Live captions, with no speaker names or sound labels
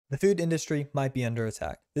The food industry might be under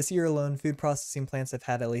attack. This year alone, food processing plants have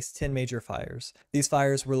had at least 10 major fires. These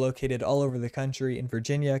fires were located all over the country in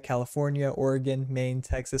Virginia, California, Oregon, Maine,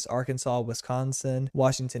 Texas, Arkansas, Wisconsin,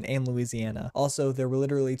 Washington, and Louisiana. Also, there were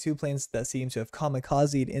literally 2 planes that seem to have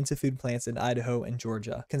kamikazed into food plants in Idaho and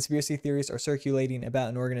Georgia. Conspiracy theories are circulating about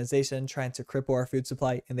an organization trying to cripple our food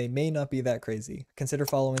supply, and they may not be that crazy. Consider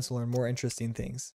following to learn more interesting things.